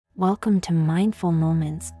Welcome to Mindful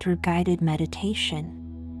Moments through Guided Meditation.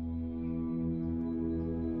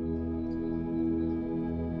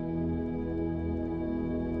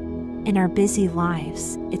 In our busy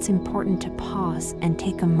lives, it's important to pause and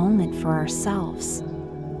take a moment for ourselves.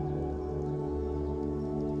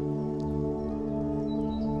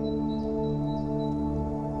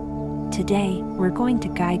 Today, we're going to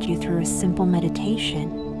guide you through a simple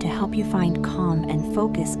meditation to help you find calm and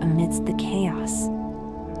focus amidst the chaos.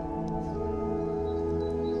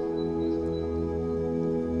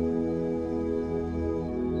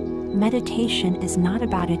 Meditation is not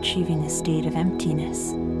about achieving a state of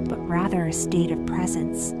emptiness, but rather a state of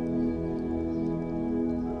presence.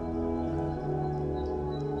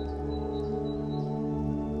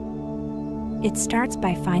 It starts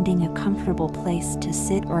by finding a comfortable place to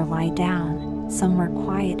sit or lie down, somewhere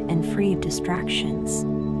quiet and free of distractions.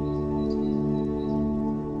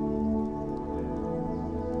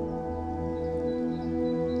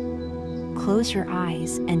 Close your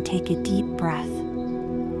eyes and take a deep breath.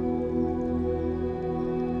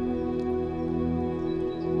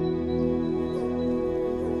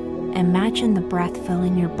 Imagine the breath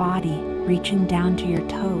filling your body, reaching down to your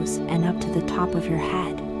toes and up to the top of your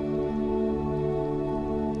head.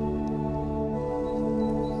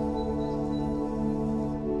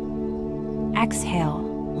 Exhale,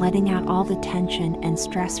 letting out all the tension and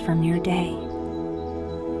stress from your day.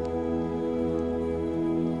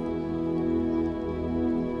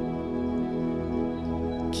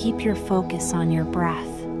 Keep your focus on your breath.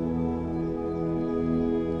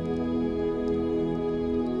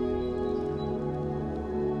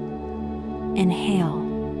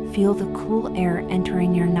 Inhale, feel the cool air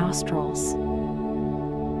entering your nostrils.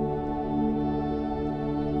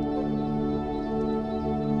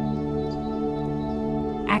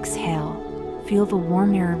 Exhale, feel the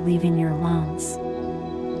warm air leaving your lungs.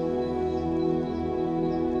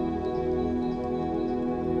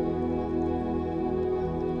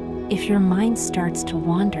 If your mind starts to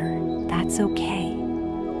wander, that's okay.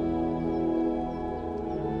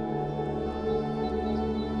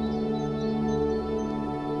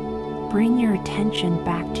 Bring your attention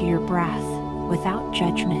back to your breath, without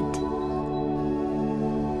judgment.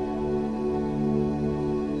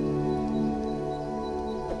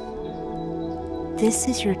 This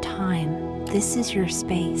is your time, this is your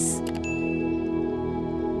space.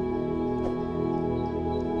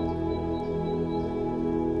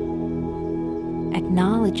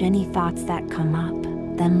 Acknowledge any thoughts that come up,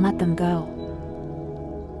 then let them go.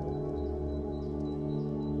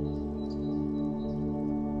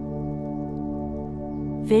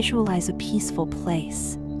 Visualize a peaceful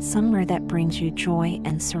place, somewhere that brings you joy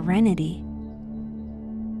and serenity.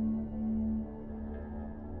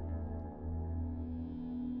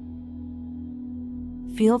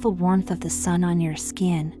 Feel the warmth of the sun on your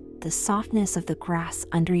skin, the softness of the grass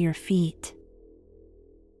under your feet.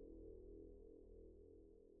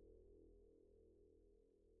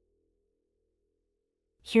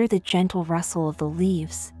 Hear the gentle rustle of the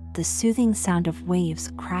leaves, the soothing sound of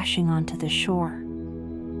waves crashing onto the shore.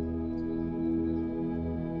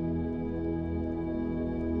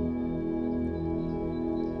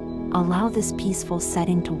 Allow this peaceful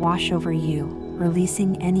setting to wash over you,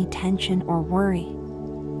 releasing any tension or worry.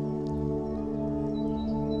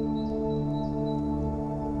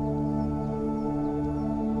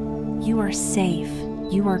 You are safe,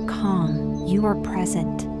 you are calm, you are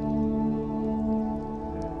present.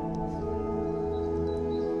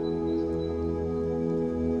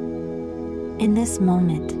 In this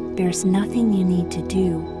moment, there's nothing you need to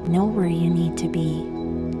do, nowhere you need to be.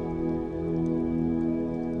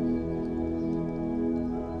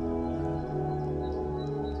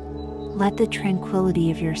 Let the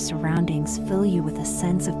tranquility of your surroundings fill you with a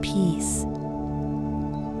sense of peace.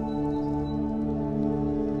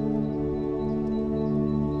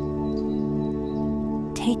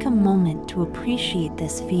 Take a moment to appreciate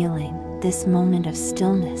this feeling, this moment of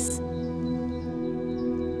stillness.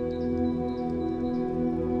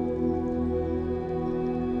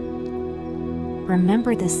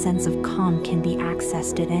 Remember, this sense of calm can be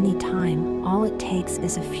accessed at any time. All it takes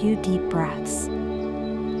is a few deep breaths.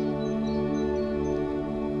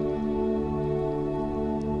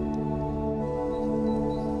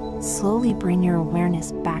 Slowly bring your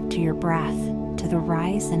awareness back to your breath, to the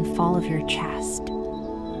rise and fall of your chest.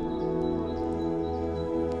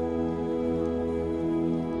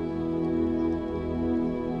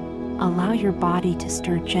 Allow your body to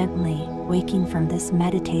stir gently, waking from this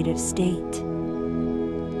meditative state.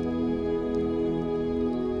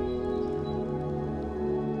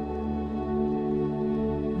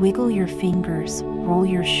 Wiggle your fingers, roll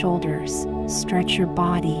your shoulders, stretch your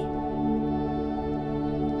body.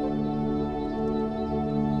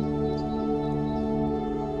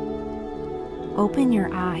 Open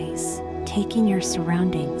your eyes, take in your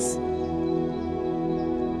surroundings.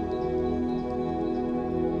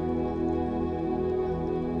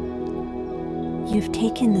 You've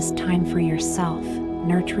taken this time for yourself,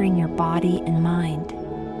 nurturing your body and mind.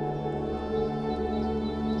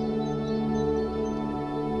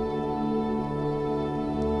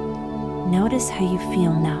 Notice how you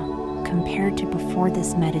feel now, compared to before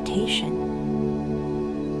this meditation.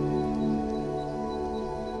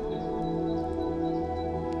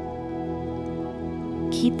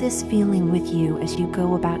 Keep this feeling with you as you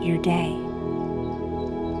go about your day.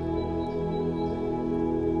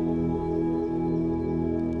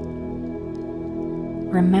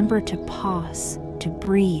 Remember to pause, to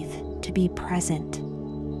breathe, to be present.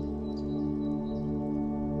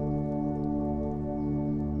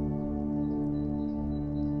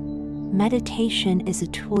 Meditation is a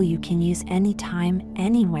tool you can use anytime,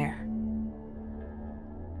 anywhere.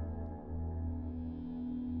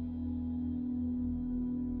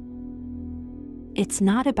 It's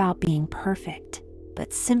not about being perfect,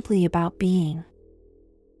 but simply about being.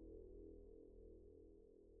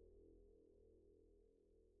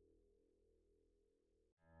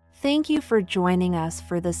 Thank you for joining us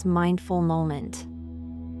for this mindful moment.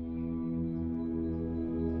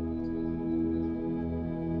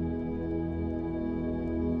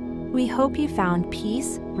 We hope you found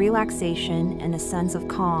peace, relaxation, and a sense of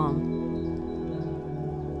calm.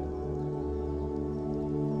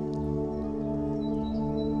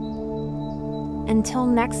 Until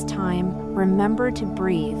next time, remember to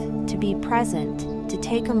breathe, to be present, to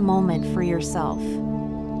take a moment for yourself.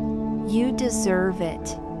 You deserve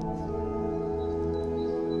it.